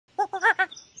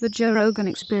The Joe Rogan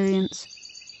Experience.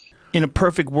 In a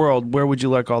perfect world, where would you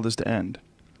like all this to end?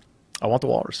 I want the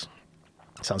walrus.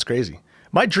 Sounds crazy.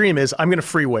 My dream is I'm going to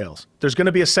free whales. There's going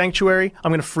to be a sanctuary.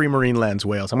 I'm going to free marine lands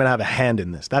whales. I'm going to have a hand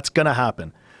in this. That's going to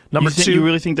happen. Number two. You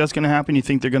really think that's going to happen? You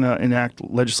think they're going to enact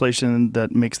legislation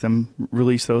that makes them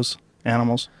release those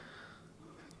animals?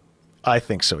 I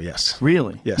think so, yes.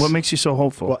 Really? Yes. What makes you so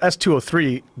hopeful? Well,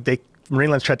 S203,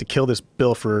 Marineland's tried to kill this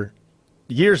bill for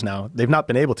years now. They've not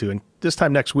been able to. And this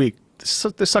time next week,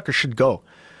 this sucker should go.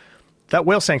 That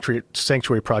whale sanctuary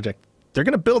project, they're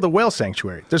going to build a whale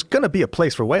sanctuary. There's going to be a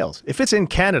place for whales. If it's in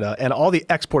Canada and all the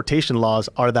exportation laws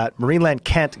are that Marineland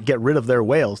can't get rid of their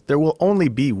whales, there will only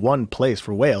be one place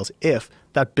for whales if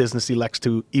that business elects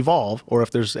to evolve or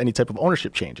if there's any type of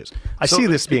ownership changes. I see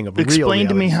this being a real reality. Explain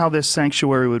to me how this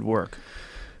sanctuary would work.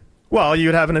 Well,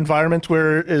 you'd have an environment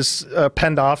where it is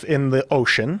penned off in the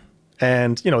ocean,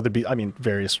 and there'd be,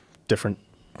 various different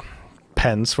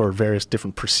pens for various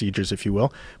different procedures, if you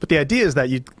will. But the idea is that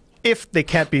if they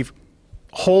can't be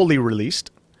wholly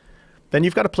released, then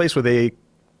you've got a place where they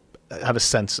have a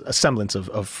semblance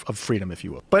of freedom, if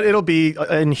you will. But it'll be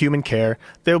in human care.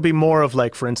 There'll be more of,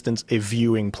 like, for instance, a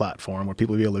viewing platform where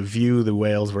people will be able to view the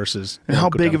whales versus. And how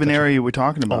big of an area are we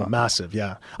talking about? Oh, massive,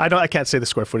 yeah. I can't say the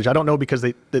square footage. I don't know because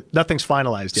nothing's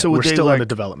finalized yet. So we're still in the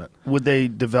development. Would they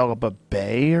develop a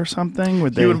bay or something?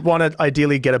 You would want to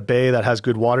ideally get a bay that has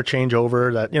good water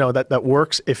changeover, that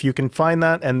works if you can find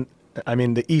that. And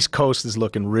the East Coast is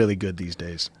looking really good these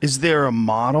days. Is there a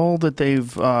model that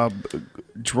they've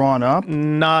drawn up?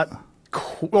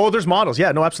 There's models.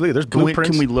 Yeah, no, absolutely. There's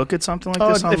blueprints. Can we look at something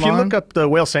like this online? If you look up the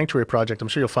Whale Sanctuary Project, I'm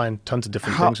sure you'll find tons of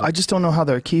different things. I just don't know how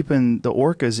they're keeping the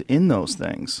orcas in those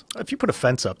things. If you put a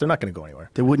fence up, they're not going to go anywhere.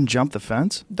 They wouldn't jump the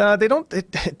fence? They don't.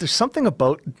 There's something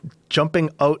about jumping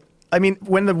out.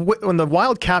 When the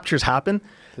wild captures happen.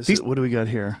 What do we got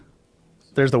here?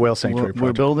 There's the Whale Sanctuary Project.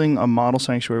 We're building a model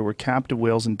sanctuary where captive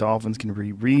whales and dolphins can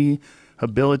be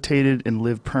rehabilitated and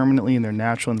live permanently in their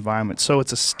natural environment. So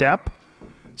it's a step.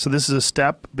 So this is a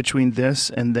step between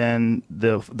this and then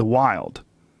the wild.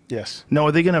 Yes. No,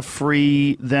 are they going to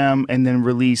free them and then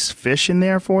release fish in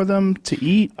there for them to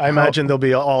eat? I imagine there'll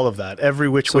be all of that. Every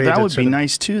which way. So that would be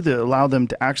nice too, to allow them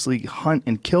to actually hunt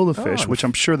and kill the fish, which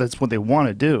I'm sure that's what they want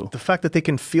to do. The fact that they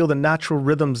can feel the natural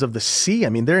rhythms of the sea.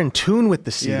 They're in tune with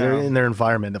the sea. Yeah. They're in their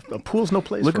environment. A pool's no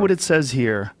place. Look at what it says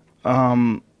here.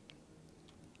 4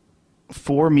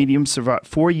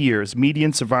 years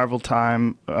median survival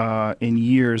time in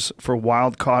years for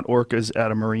wild caught orcas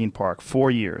at a marine park.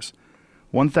 4 years.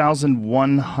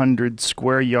 1,100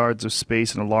 square yards of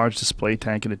space in a large display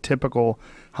tank in a typical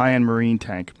high-end marine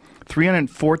tank.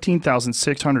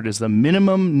 314,600 is the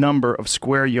minimum number of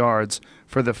square yards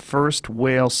for the first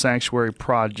whale sanctuary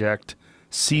project,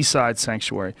 Seaside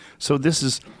Sanctuary. So this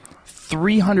is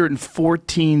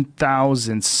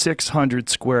 314,600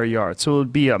 square yards. So it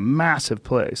would be a massive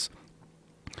place.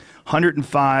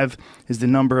 105 is the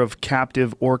number of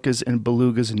captive orcas and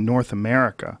belugas in North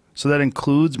America. So that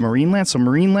includes Marineland. So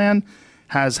Marineland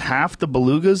has half the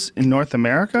belugas in North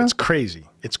America? It's crazy.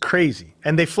 It's crazy.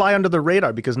 And they fly under the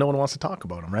radar because no one wants to talk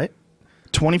about them, right?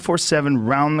 24/7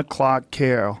 round-the-clock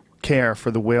care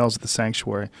for the whales at the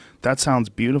sanctuary. That sounds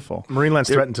beautiful. Marineland's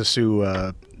threatened to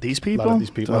sue these people? A lot of these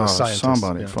people. Oh, scientists.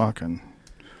 Somebody fucking...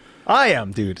 I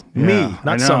am, dude. Yeah, me,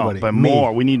 not somebody. But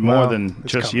more. We need more than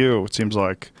just you, it seems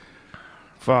like.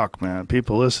 Fuck, man.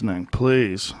 People listening,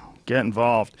 please get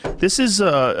involved. This is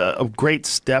a great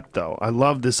step, though. I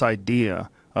love this idea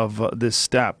of this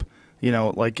step.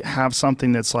 Like have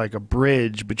something that's like a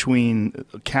bridge between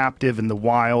captive and the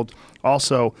wild.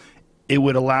 Also, it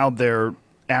would allow their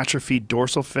atrophied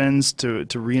dorsal fins to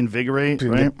reinvigorate.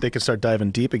 Dude, right? They could start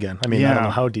diving deep again. I don't know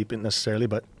how deep necessarily,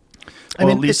 but... Well,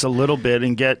 at least a little bit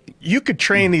and get... You could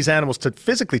train these animals to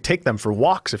physically take them for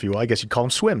walks, if you will. I guess you'd call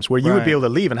them swims, where you would be able to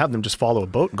leave and have them just follow a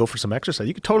boat and go for some exercise.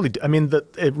 You could totally... the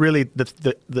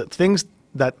things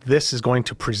that this is going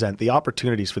to present, the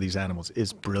opportunities for these animals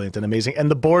is brilliant and amazing.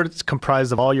 And the board is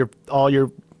comprised of all your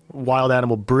wild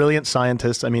animal, brilliant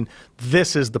scientists.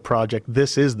 This is the project.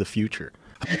 This is the future.